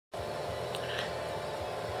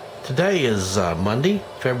Today is Monday,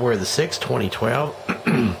 February the 6th, 2012.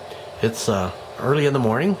 It's early in the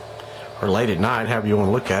morning, or late at night, however you want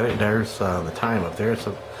to look at it. There's the time up there. It's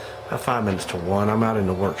about 5 minutes to 1. I'm out in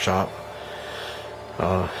the workshop.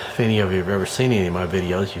 If any of you have ever seen any of my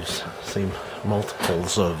videos, you've seen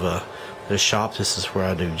multiples of this shop. This is where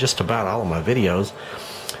I do just about all of my videos.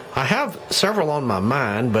 I have several on my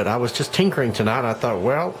mind, but I was just tinkering tonight. I thought,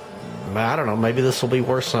 well, I don't know, maybe this will be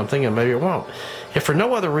worth something and maybe it won't. If for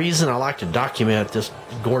no other reason, I like to document this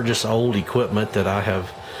gorgeous old equipment that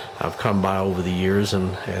I've come by over the years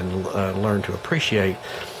and learned to appreciate.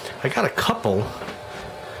 I got a couple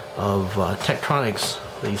of Tektronix,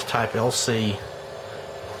 these type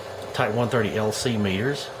 130 LC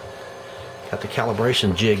meters. Got the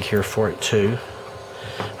calibration jig here for it too.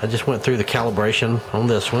 I just went through the calibration on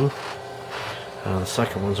this one. The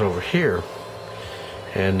second one's over here,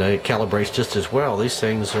 and it calibrates just as well. These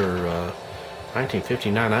things are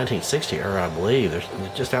 1959, 1960 era, I believe. They're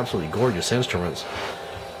just absolutely gorgeous instruments.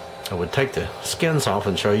 I would take the skins off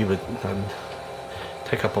and show you, but I'd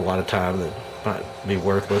take up a lot of time that might be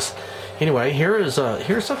worthless. Anyway, here's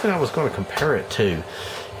something I was going to compare it to.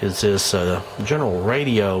 Is this General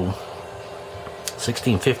Radio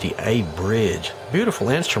 1650A Bridge. Beautiful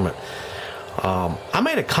instrument. I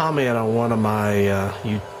made a comment on one of my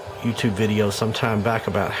YouTube videos sometime back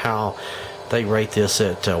about how they rate this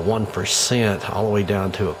at 1% all the way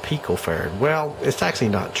down to a picofarad. Well, it's actually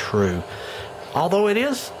not true. Although it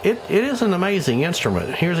is an amazing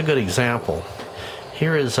instrument. Here's a good example.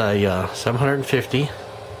 Here is a 750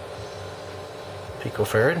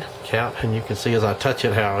 picofarad cap, and you can see as I touch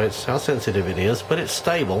it how sensitive it is, but it's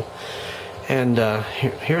stable. And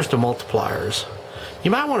here's the multipliers.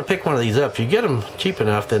 You might want to pick one of these up. If you get them cheap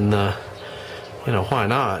enough, then you know, why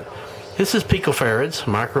not? This is picofarads,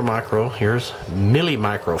 micro. Here's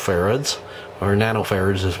millimicrofarads, or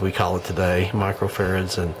nanofarads as we call it today,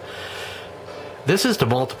 microfarads. And this is the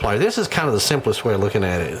multiplier. This is kind of the simplest way of looking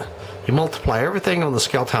at it. You multiply everything on the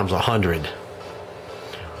scale times 100,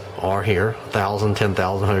 or here 1,000,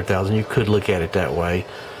 10,000, 100,000. You could look at it that way.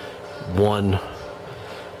 1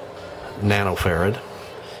 nanofarad.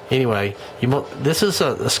 Anyway, this is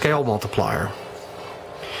a scale multiplier.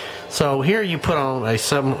 So here you put on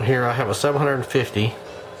here I have a 750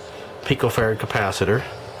 picofarad capacitor.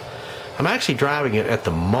 I'm actually driving it at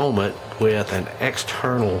the moment with an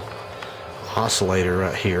external oscillator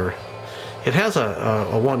right here. It has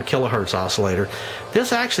a 1 kilohertz oscillator.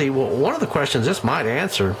 This actually, one of the questions this might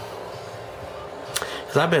answer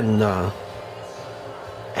is I've been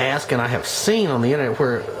asked, and I have seen on the internet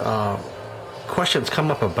where questions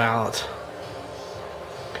come up about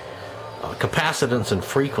capacitance and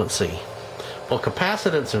frequency. Well,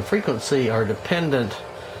 capacitance and frequency are dependent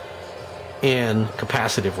in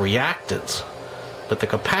capacitive reactance, but the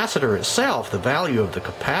capacitor itself, the value of the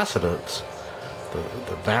capacitance,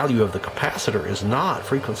 the value of the capacitor is not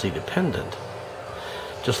frequency dependent.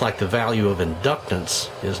 Just like the value of inductance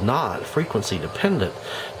is not frequency dependent.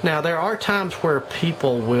 Now, there are times where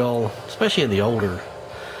people will, especially in the older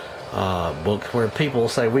books, where people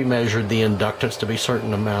say we measured the inductance to be a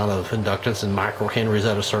certain amount of inductance in microhenries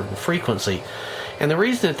at a certain frequency. And the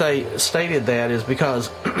reason that they stated that is because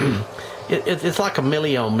it's like a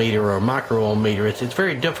milliohm meter or a microohm meter. It's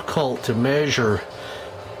very difficult to measure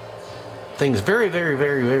things very, very,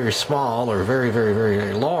 very, very small or very, very, very,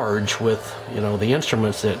 very large with, you know, the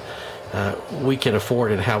instruments that we can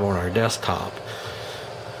afford and have on our desktop.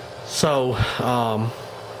 So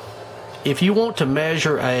if you want to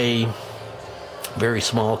measure a very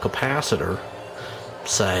small capacitor,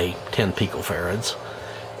 say 10 picofarads,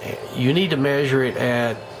 you need to measure it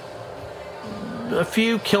at a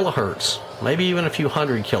few kilohertz, maybe even a few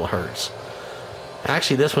hundred kilohertz.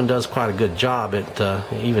 Actually, this one does quite a good job at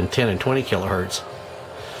even 10 and 20 kilohertz.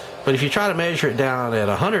 But if you try to measure it down at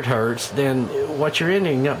 100 hertz, then what you're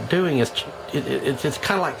ending up doing is it's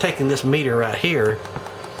kind of like taking this meter right here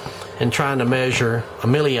and trying to measure a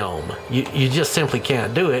milliohm. You just simply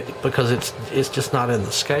can't do it because it's just not in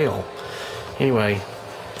the scale. Anyway,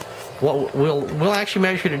 we'll actually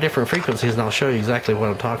measure it at different frequencies, and I'll show you exactly what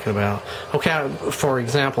I'm talking about. Okay, for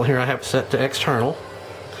example, here I have it set to external.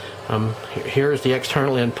 Here's the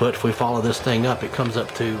external input. If we follow this thing up, it comes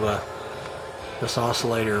up to this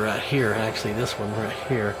oscillator right here. Actually, this one right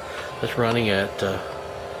here that's running at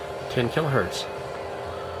 10 kilohertz,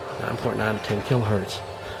 9.9 to 10 kilohertz.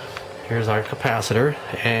 Here's our capacitor,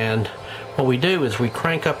 and what we do is we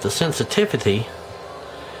crank up the sensitivity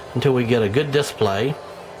until we get a good display.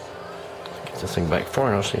 Get this thing back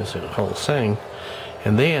far enough so you can see the whole thing,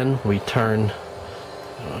 and then we turn,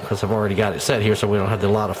 because I've already got it set here so we don't have a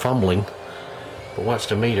lot of fumbling, But watch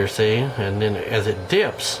the meter, see? And then as it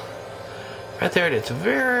dips, right there, it's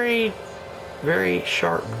very, very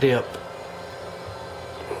sharp dip.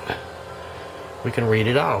 We can read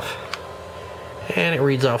it off. And it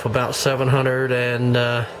reads off about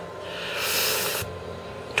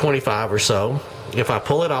 725 or so. If I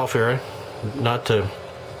pull it off here, not to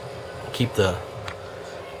keep the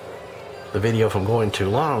video from going too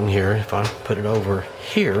long here, if I put it over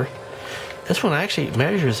here, this one actually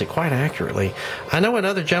measures it quite accurately. I know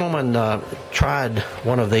another gentleman tried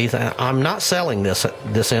one of these. I'm not selling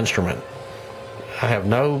this instrument. I have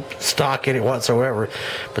no stock in it whatsoever,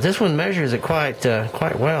 but this one measures it quite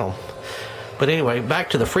well. But anyway, back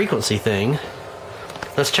to the frequency thing.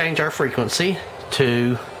 Let's change our frequency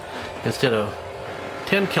to, instead of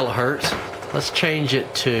 10 kilohertz, let's change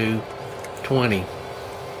it to 20.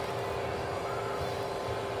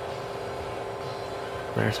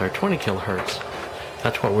 There's our 20 kilohertz.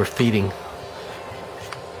 That's what we're feeding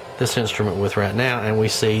this instrument with right now, and we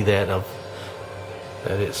see that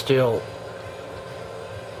it still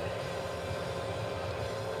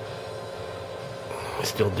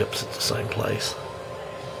dips at the same place.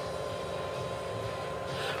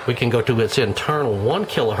 We can go to its internal 1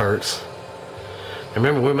 kilohertz.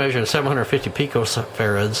 Remember, we're measuring 750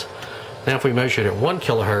 picofarads. Now if we measure it at 1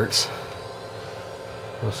 kilohertz,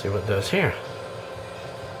 we'll see what it does here.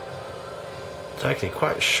 It's actually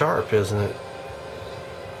quite sharp, isn't it?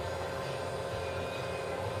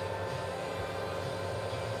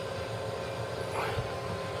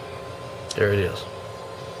 There it is.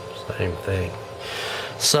 Same thing.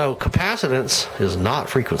 So capacitance is not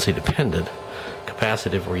frequency dependent.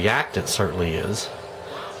 Capacitive reactance certainly is.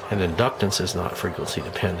 And inductance is not frequency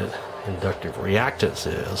dependent. Inductive reactance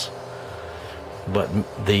is. But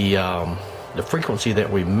the frequency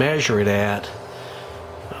that we measure it at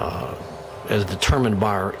is determined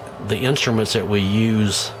by the instruments that we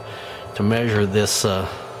use to measure this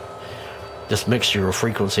this mixture of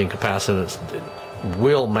frequency and capacitance. It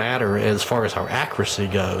will matter as far as our accuracy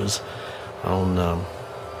goes on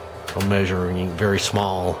measuring very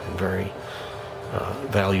small and very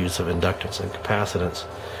values of inductance and capacitance.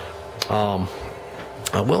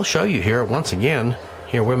 I will show you here once again.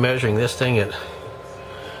 Here we're measuring this thing at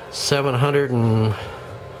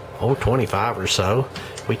 725 or so.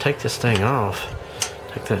 If we take this thing off,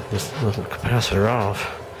 take this little capacitor off,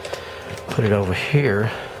 put it over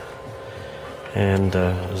here, and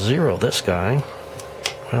zero this guy.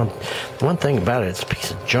 Well, one thing about it, it's a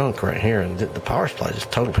piece of junk right here, and the power supply is a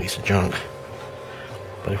total piece of junk.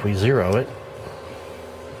 But if we zero it,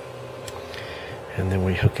 and then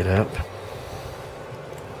we hook it up,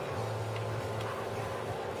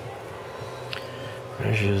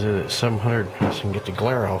 measures it at 700, so you can get the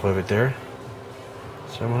glare off of it there,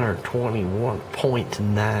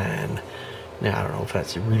 721.9. Now, I don't know if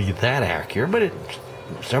that's really that accurate, but it's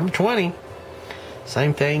 720.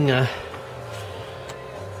 Same thing,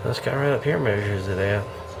 this guy right up here measures it at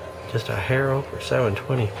just a hair over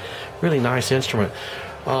 720. Really nice instrument.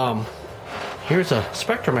 Here's a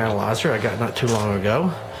spectrum analyzer I got not too long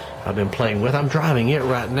ago. I've been playing with. I'm driving it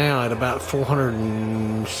right now at about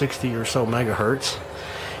 460 or so megahertz.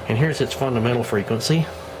 And here's its fundamental frequency.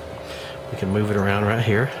 We can move it around right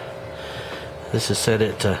here. This is set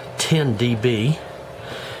at 10 dB.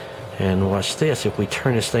 And watch this. If we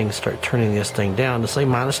turn this thing, start turning this thing down to say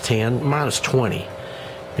minus 10, minus 20.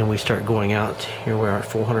 Then we start going out. Here we are at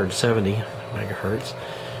 470 megahertz.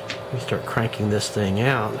 We start cranking this thing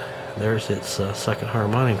out. There's its second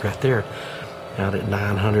harmonic right there, out at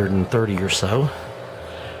 930 or so.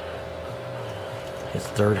 Its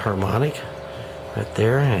third harmonic right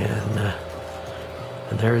there, and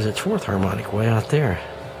there's its fourth harmonic way out there.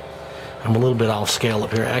 I'm a little bit off scale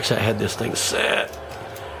up here. Actually, I had this thing set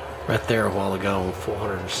right there a while ago on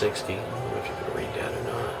 460. I don't know if you can read that or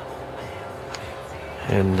not.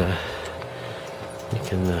 And you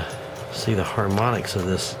can see the harmonics of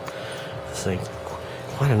this thing.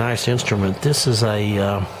 Quite a nice instrument. This is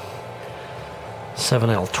a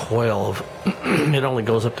 7L12. It only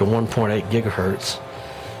goes up to 1.8 gigahertz,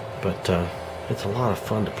 but it's a lot of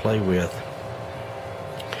fun to play with.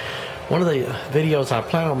 One of the videos I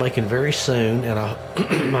plan on making very soon, and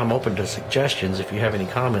I'm open to suggestions if you have any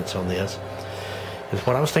comments on this, is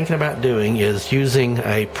what I was thinking about doing is using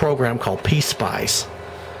a program called PSpice.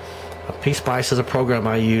 PSpice is a program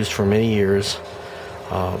I used for many years.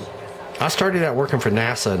 I started out working for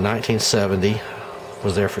NASA in 1970,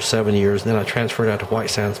 was there for 7 years, then I transferred out to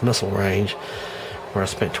White Sands Missile Range, where I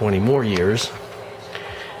spent 20 more years.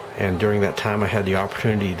 And during that time I had the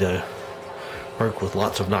opportunity to work with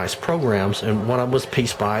lots of nice programs, and one of them was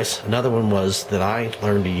PSpice. Another one was that I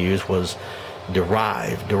learned to use was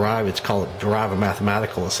Derive. Derive, it's called Derive, a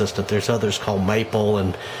mathematical assistant. There's others called Maple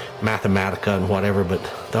and Mathematica and whatever, but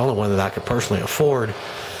the only one that I could personally afford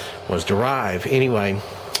was Derive. Anyway,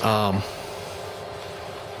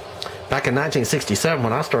 back in 1967,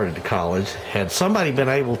 when I started to college, had somebody been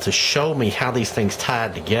able to show me how these things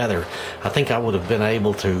tied together, I think I would have been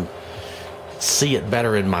able to see it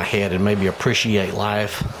better in my head and maybe appreciate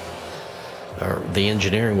life or the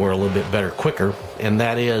engineering world a little bit better quicker. And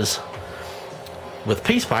that is, with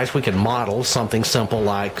PSpice, we can model something simple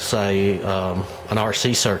like, say, an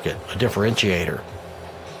RC circuit, a differentiator.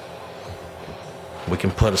 We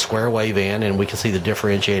can put a square wave in and we can see the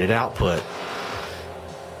differentiated output.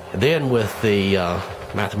 And then with the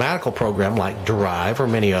mathematical program like Derive or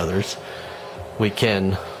many others, we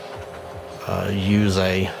can use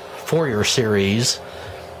a Fourier series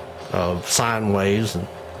of sine waves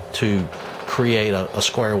to create a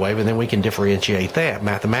square wave, and then we can differentiate that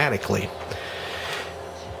mathematically.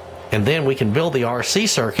 And then we can build the RC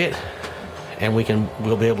circuit, and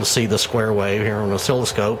we'll be able to see the square wave here on an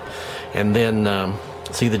oscilloscope, and then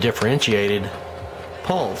see the differentiated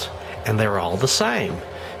pulse, and they're all the same.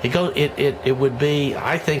 It would be,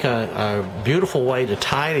 I think, a beautiful way to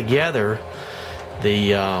tie together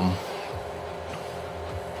the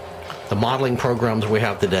modeling programs we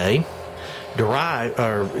have today.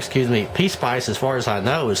 PSpice, as far as I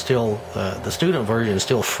know, is still the student version is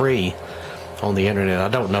still free on the internet. I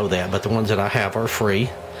don't know that, but the ones that I have are free.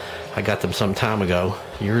 I got them some time ago,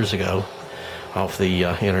 years ago, off the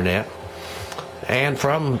internet, and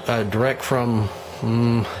from direct from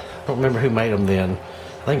I don't remember who made them then.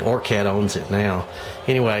 I think Orcat owns it now.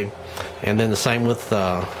 Anyway, and then the same with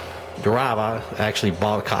Derive. I actually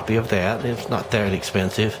bought a copy of that. It's not that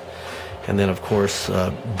expensive. And then, of course,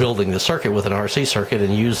 building the circuit with an RC circuit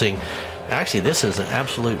and using, actually, this is an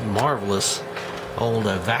absolute marvelous old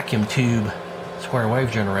vacuum tube square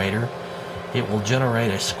wave generator. It will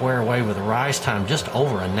generate a square wave with a rise time just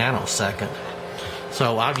over a nanosecond.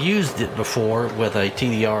 So I've used it before with a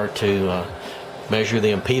TDR to measure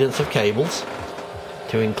the impedance of cables,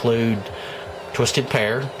 to include twisted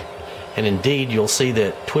pair. And indeed, you'll see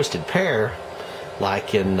that twisted pair,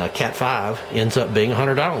 like in Cat 5, ends up being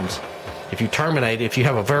 100 ohms. If you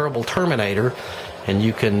have a variable terminator, and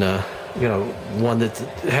you can, one that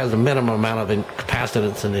has a minimum amount of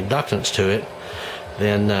capacitance and inductance to it,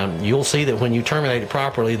 then you'll see that when you terminate it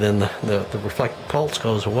properly, then the reflected pulse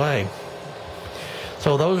goes away.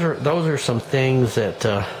 So those are some things that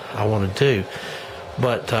I want to do,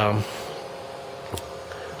 but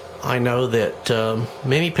I know that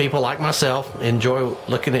many people like myself enjoy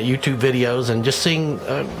looking at YouTube videos and just seeing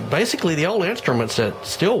basically the old instruments that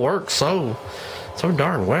still work so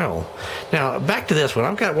darn well. Now back to this one.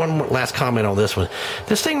 I've got one last comment on this one.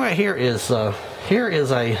 This thing right here is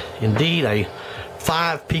indeed a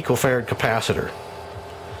 5 picofarad capacitor.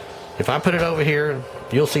 If I put it over here,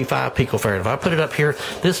 you'll see 5 picofarad. If I put it up here,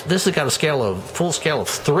 this has got a full scale of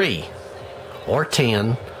 3 or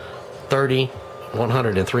 10, 30,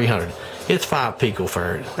 100 and 300. It's 5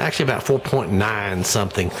 picofarad, actually about 4.9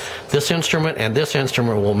 something. This instrument and this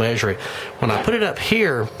instrument will measure it. When I put it up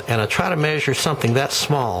here and I try to measure something that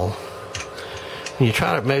small, when you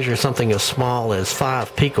try to measure something as small as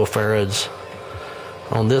 5 picofarads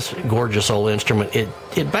on this gorgeous old instrument,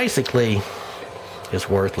 it basically is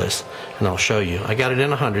worthless. And I'll show you. I got it in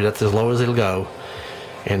 100. That's as low as it'll go.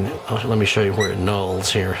 And let me show you where it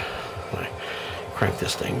nulls here. I crank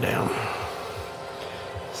this thing down.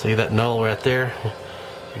 See that null right there?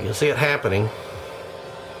 You can see it happening.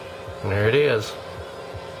 And there it is.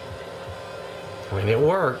 I mean, it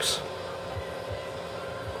works.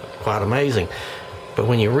 Quite amazing. But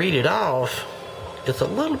when you read it off, it's a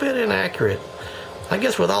little bit inaccurate. I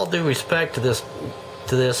guess with all due respect to this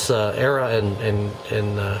era and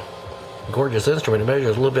gorgeous instrument, it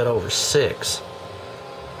measures a little bit over 6.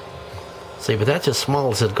 See, but that's as small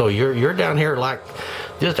as it goes. You're down here like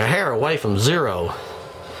just a hair away from 0.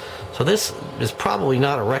 So this is probably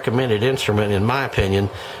not a recommended instrument, in my opinion,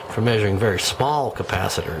 for measuring very small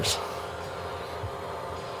capacitors.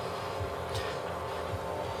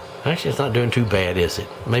 Actually, it's not doing too bad, is it?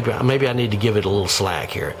 Maybe I need to give it a little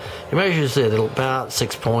slack here. It measures it at about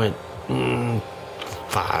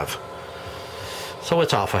 6.5. So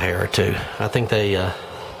it's off a hair or two. I think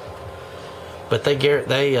but they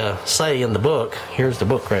say in the book, here's the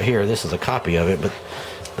book right here, this is a copy of it, but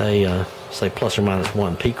they say plus or minus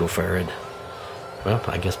 1 picofarad. Well,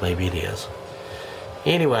 I guess maybe it is.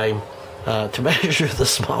 Anyway, to measure the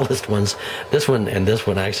smallest ones. This one and this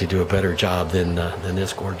one actually do a better job than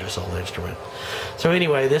this gorgeous old instrument. So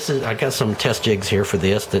anyway, I got some test jigs here for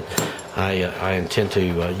this that I intend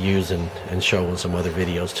to use and show in some other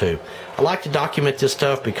videos too. I like to document this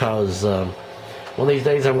stuff because one of these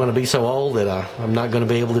days I'm going to be so old that I'm not going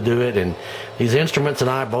to be able to do it, and these instruments and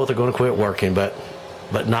I both are going to quit working, but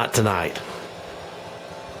not tonight.